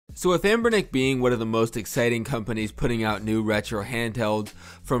So with Anbernic being one of the most exciting companies putting out new retro handhelds,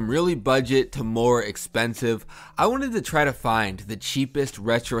 from really budget to more expensive, I wanted to try to find the cheapest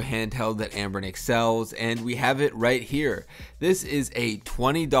retro handheld that Anbernic sells, and we have it right here. This is a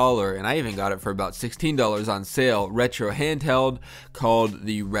 $20, and I even got it for about $16 on sale, retro handheld called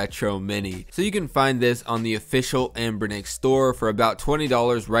the Retromini. So you can find this on the official Anbernic store for about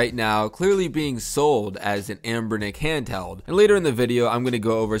 $20 right now, clearly being sold as an Anbernic handheld. And later in the video, I'm going to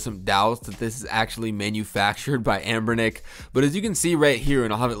go over some doubts that this is actually manufactured by Anbernic, but as you can see right here,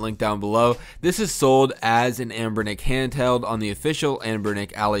 and I'll have it linked down below, this is sold as an Anbernic handheld on the official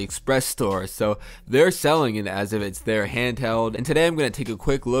Anbernic AliExpress store, so they're selling it as if it's their handheld. And today I'm going to take a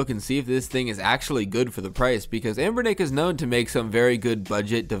quick look and see if this thing is actually good for the price, because Anbernic is known to make some very good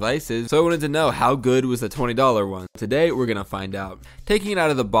budget devices, so I wanted to know how good was the $20 one. Today we're going to find out. Taking it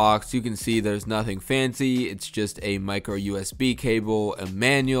out of the box, you can see there's nothing fancy, it's just a micro USB cable, a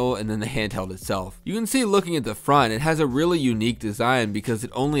manual, and then the handheld itself. You can see looking at the front, it has a really unique design because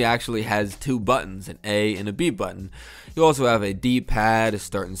it only actually has two buttons, an A and a B button. You also have a D-pad, a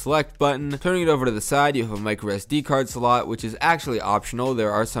start and select button. Turning it over to the side, you have a micro SD card slot, which is actually optional.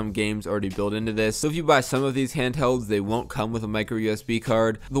 There are some games already built into this, so if you buy some of these handhelds, they won't come with a micro USB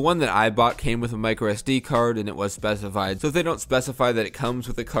card. The one that I bought came with a micro SD card, and it was specified, so if they don't specify that it comes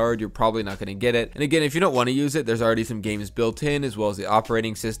with a card, you're probably not going to get it. And again, if you don't want to use it, there's already some games built in, as well as the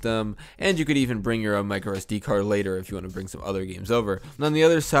operating system, and you could even bring your own micro SD card later if you want to bring some other games over. And on the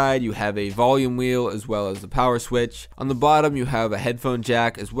other side, you have a volume wheel as well as the power switch. On the bottom, you have a headphone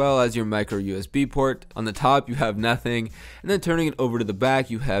jack as well as your micro USB port. On the top, you have nothing, and then turning it over to the back,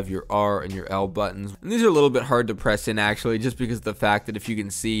 you have your R and your L buttons. And these are a little bit hard to press in actually, just because of the fact that if you can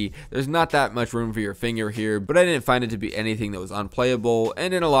see, there's not that much room for your finger here, but I didn't find it to be anything that was unplayable,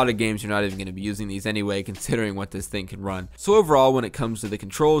 and in a lot of games, you're not even going to be using these anyway, considering what this thing can run. So overall, when it comes to the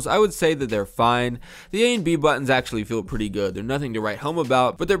controls, I would say that they're fine. The A and B buttons actually feel pretty good. They're nothing to write home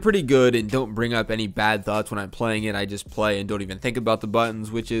about, but they're pretty good and don't bring up any bad thoughts when I'm playing it. I just play and don't even think about the buttons,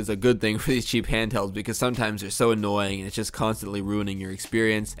 which is a good thing for these cheap handhelds because sometimes they're so annoying and it's just constantly ruining your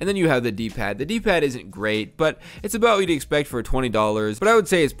experience. And then you have the D-pad. The D-pad isn't great, but it's about what you'd expect for $20, but I would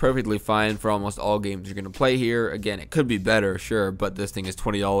say it's perfectly fine for almost all games you're going to play here. Again, it could be better, sure, but this thing is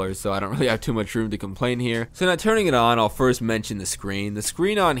 $20, so I don't really have too much room to complain here. So now turning it on, I'll first mention the screen. The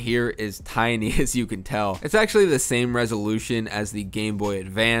screen on here is tiny, as you can tell. It's actually the same resolution as the Game Boy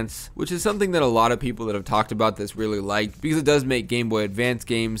Advance, which is something that a lot of people that have talked about this really liked, because it does make Game Boy Advance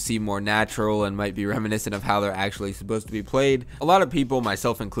games seem more natural and might be reminiscent of how they're actually supposed to be played. A lot of people,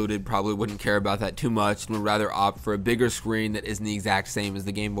 myself included, probably wouldn't care about that too much and would rather opt for a bigger screen that isn't the exact same as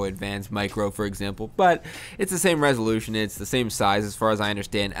the Game Boy Advance Micro, for example, but it's the same resolution, it's the same size as far as I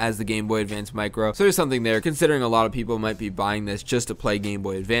understand as the Game Boy Advance Micro, so there's something there considering a lot of people might be buying this just to play Game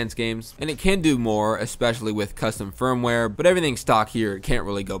Boy Advance games. And it can do more, especially with custom firmware, but everything stock here, it can't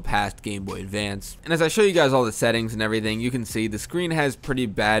really go past Game Boy Advance. And as I show you guys all the settings and everything, you can see the screen has pretty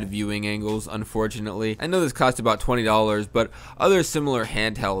bad viewing angles, unfortunately. I know this cost about $20, but other similar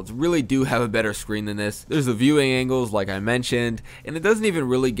handhelds really do have a better screen than this. There's the viewing angles, like I mentioned, and it doesn't even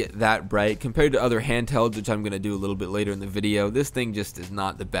really get that bright compared to other handhelds, which I'm going to do a little bit later in the video. This thing just is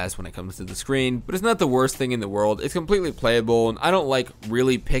not the best when it comes to the screen, but it's not the worst thing in the world. It's completely playable, and I don't like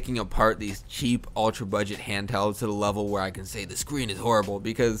really picking apart these cheap ultra budget handhelds to the level where I can say the screen is horrible,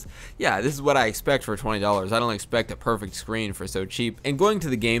 because yeah, this is what I expect for $20. I don't expect a perfect screen for so cheap. And going to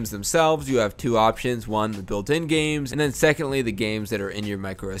the games themselves, you have two options: one, the built-in games, and then secondly, the games that are in your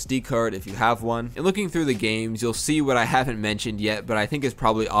micro SD card if you have one. And looking through the games, you'll see what I haven't mentioned yet, but I think is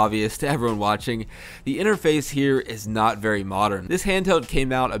probably obvious to everyone watching. The interface here is not very modern. This handheld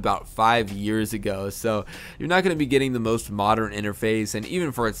came out about 5 years ago, so you're not going to be getting the most modern interface, and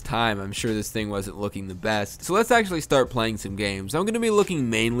even for its time, I'm sure this thing wasn't looking the best. So let's actually start playing some games. I'm going to be looking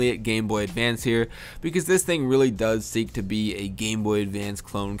mainly at Game Boy Advance here, because this thing really does seek to be a Game Boy Advance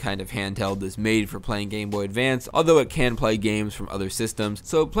clone kind of handheld that's made for playing Game Boy Advance, although it can play games from other systems.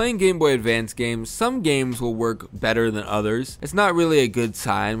 So playing Game Boy Advance games, some games will work better than others. It's not really a good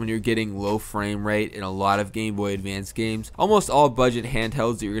sign when you're getting low frame rate in a lot of Game Boy Advance games. Almost all budget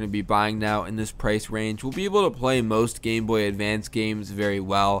handhelds that you're going to be buying now in this price range will be able to play most Game Boy Advance games very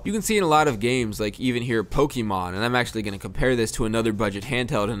well. You can see in a lot of games, like even here Pokemon, and I'm actually going to compare this to another budget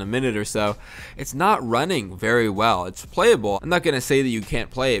handheld in a minute or so, it's not running very well. It's playable. I'm not going to say that you can't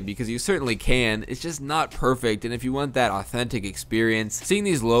play it, because you certainly can. It's just not perfect, and if you want that authentic experience, seeing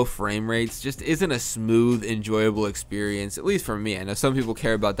these low frame rates just isn't a smooth, enjoyable experience, at least for me. I know some people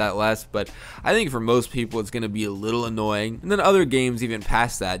care about that less, but I think for most people it's going to be a little annoying. And then other games even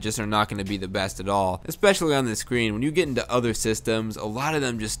past that just are not going to be the best at all, especially on the screen. When you get into other systems items, a lot of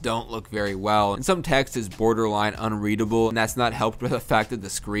them just don't look very well, and some text is borderline unreadable, and that's not helped by the fact that the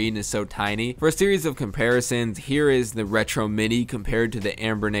screen is so tiny. For a series of comparisons, here is the Retromini compared to the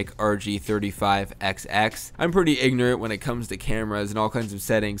Anbernic RG35XX. I'm pretty ignorant when it comes to cameras and all kinds of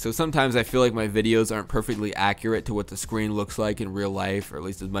settings, so sometimes I feel like my videos aren't perfectly accurate to what the screen looks like in real life, or at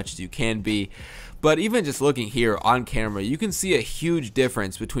least as much as you can be. But even just looking here on camera, you can see a huge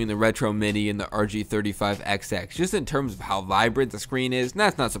difference between the Retromini and the RG35XX, just in terms of how vibrant the screen is. And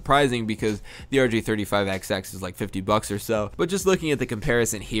that's not surprising because the RG35XX is like 50 bucks or so. But just looking at the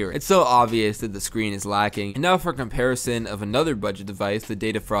comparison here, it's so obvious that the screen is lacking. And now for comparison of another budget device, the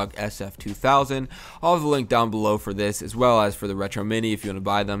Datafrog SF2000. I'll have the link down below for this, as well as for the Retromini if you want to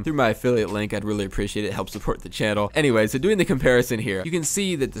buy them through my affiliate link. I'd really appreciate it. Help support the channel. Anyway, so doing the comparison here, you can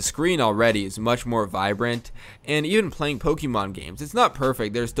see that the screen already is much more vibrant, and even playing Pokemon games, it's not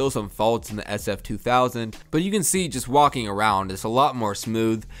perfect. There's still some faults in the SF2000, but you can see just walking around it's a lot more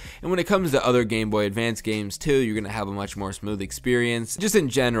smooth. And when it comes to other Game Boy Advance games too, you're gonna have a much more smooth experience. Just in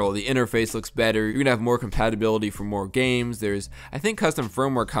general, the interface looks better. You're gonna have more compatibility for more games. There's, I think, custom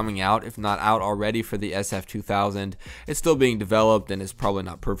firmware coming out, if not out already, for the SF2000. It's still being developed and it's probably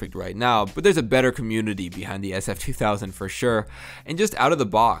not perfect right now, but there's a better community behind the SF2000 for sure. And just out of the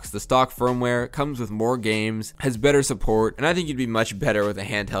box, the stock firmware comes with more games, has better support, and I think you'd be much better with a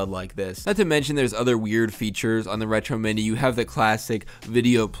handheld like this. Not to mention there's other weird features on the Retromini. You have the classic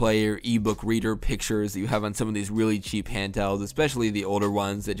video player, ebook reader pictures that you have on some of these really cheap handhelds, especially the older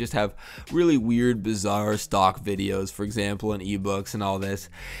ones that just have really weird, bizarre stock videos, for example, and ebooks and all this.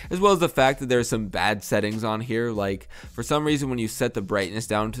 As well as the fact that there's some bad settings on here, like for some reason when you set the brightness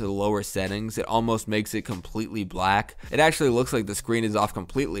down to the lower settings, it almost makes it completely black. It actually looks like the screen is off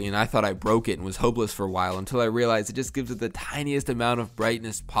completely, and I thought I broke it and was hopeless for a while until I realized it just gives it the tiniest amount of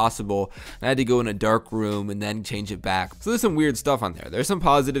brightness possible, and I had to go in a dark room and then change it back. So there's some weird stuff on there. There's some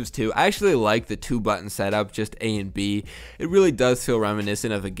positives too. I actually like the 2-button setup, just A and B. It really does feel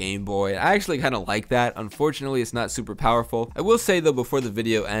reminiscent of a Game Boy. I actually kind of like that. Unfortunately, it's not super powerful. I will say though, before the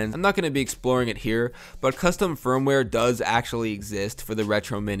video ends, I'm not going to be exploring it here, but custom firmware does actually exist for the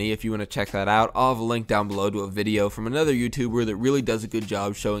Retromini if you want to check that out. I'll have a link down below to a video from another YouTuber that really does a good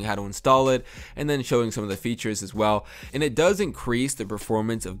job showing how to install it, and then showing some of the features as well. And it does increase the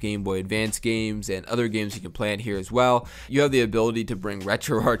performance of Game Boy Advance games and other games you can play on here as well. You have the ability to bring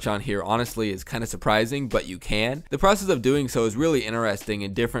RetroArch on here. Honestly, it's kind of surprising, but you can. The process of doing so is really interesting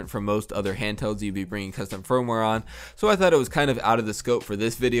and different from most other handhelds you'd be bringing custom firmware on. So I thought it was kind of out of the scope for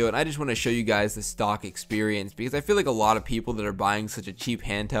this video, and I just want to show you guys the stock experience because I feel like a lot of people that are buying such a cheap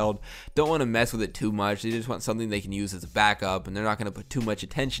handheld don't want to mess with it too much. They just want something they can use as a backup and they're not going to put too much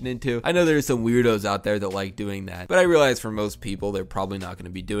attention into. I know there's some weirdos out there that like doing that, but I realize for most people they're probably not going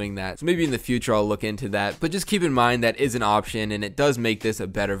to be doing that. So maybe in the future I'll look into that, but just keep in mind that is an option and it does make this a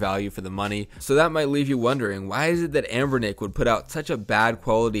better value for the money. So that might leave you wondering, why is it that Anbernic would put out such a bad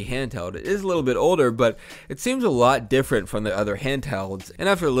quality handheld? It is a little bit older, but it seems a lot different from the other handhelds. And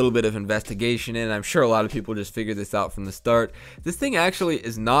after a little bit of investigation, and I'm sure a lot of people just figured this out from the start, this thing actually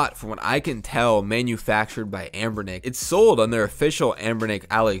is not, from what I can tell, manufactured by Anbernic. It's sold on their official Anbernic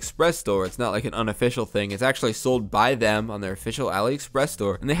AliExpress store. It's not like an unofficial thing. It's actually sold by them on their official AliExpress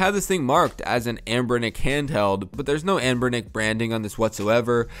store, and they have this thing marked as an Anbernic handheld, but there's no Anbernic branding on this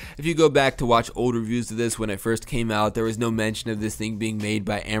whatsoever. If you go back to watch old reviews of this when it first came out, there was no mention of this thing being made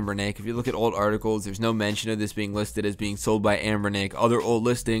by Anbernic. If you look at old articles, there's no mention of this being listed as being sold by Anbernic. Other old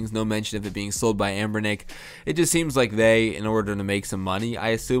listings, no mention of it being sold by Anbernic. It just seems like they, in order to make some money, I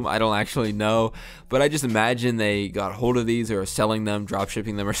assume, I don't actually know, but I just imagine they got hold of these or are selling them, drop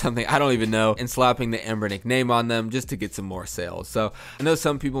shipping them or something, I don't even know, and slapping the Anbernic name on them just to get some more sales. So I know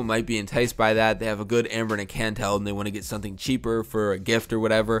some people might be enticed by that. They have a good Anbernic handheld and they want to get something cheaper for a gift or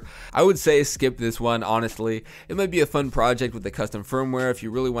whatever. I would say skip this one, honestly. It might be a fun project with the custom firmware if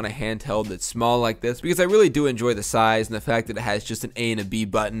you really want a handheld that's small like this, because I really do enjoy the size, and the fact that it has just an A and a B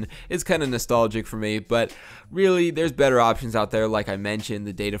button is kind of nostalgic for me. But really, there's better options out there, like I mentioned,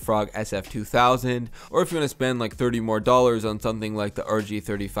 the Datafrog SF2000, or if you want to spend like $30 more on something like the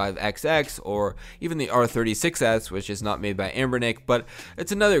RG35XX or even the R36S, which is not made by Anbernic, but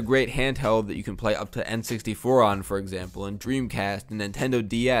it's another great handheld that you can play up to N64 on, for example, and Dreamcast and Nintendo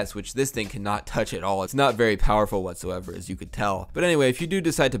DS, which this thing cannot touch at all. It's not very powerful whatsoever, as you could tell. But anyway, if you do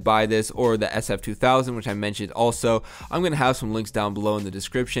decide to buy this or the SF2000, which I mentioned also, I'm going to have some links down below in the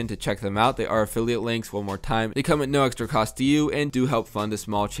description to check them out. They are affiliate links. One more time, they come at no extra cost to you and do help fund a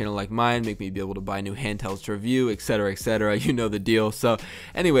small channel like mine, make me be able to buy new handhelds to review, etc., etc. You know the deal. So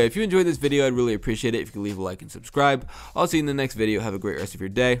anyway, if you enjoyed this video, I'd really appreciate it if you could leave a like and subscribe. I'll see you in the next video. Have a great rest of your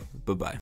day. Bye bye.